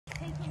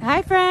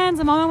Hi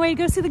friends, I'm on my way to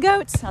go see the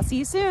goats. I'll see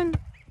you soon.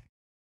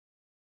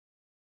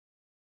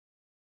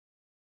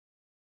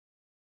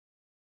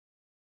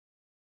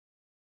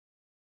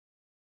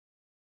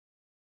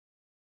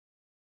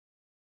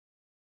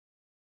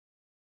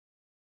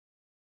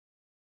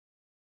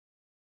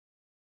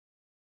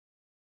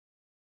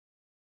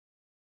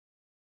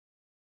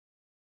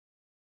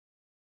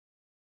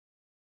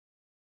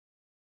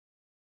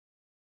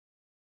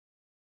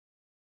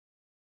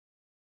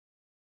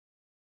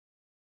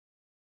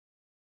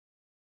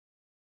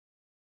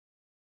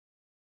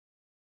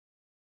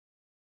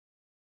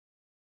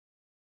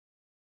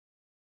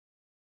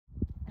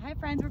 Hi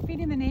friends, we're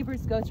feeding the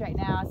neighbors' goats right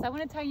now. So I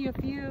want to tell you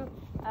a few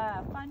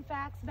fun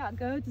facts about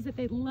goats is that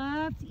they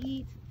love to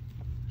eat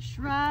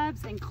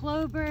shrubs and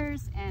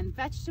clovers and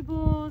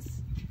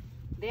vegetables.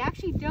 They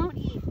actually don't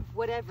eat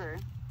whatever.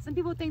 Some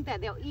people think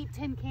that they'll eat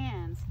tin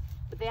cans,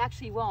 but they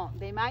actually won't.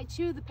 They might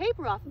chew the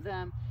paper off of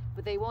them,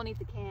 but they won't eat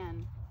the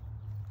can.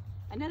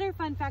 Another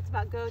fun fact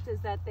about goats is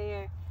that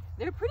they're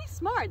pretty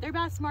smart. They're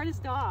about as smart as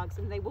dogs,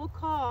 and they will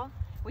call.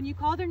 When you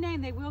call their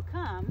name, they will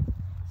come.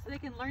 So they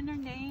can learn their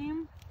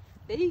name.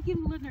 They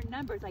can learn their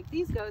numbers. Like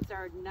these goats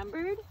are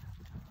numbered,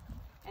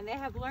 and they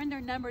have learned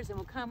their numbers and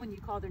will come when you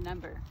call their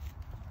number.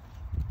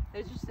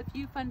 There's just a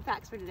few fun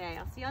facts for today.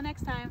 I'll see y'all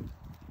next time.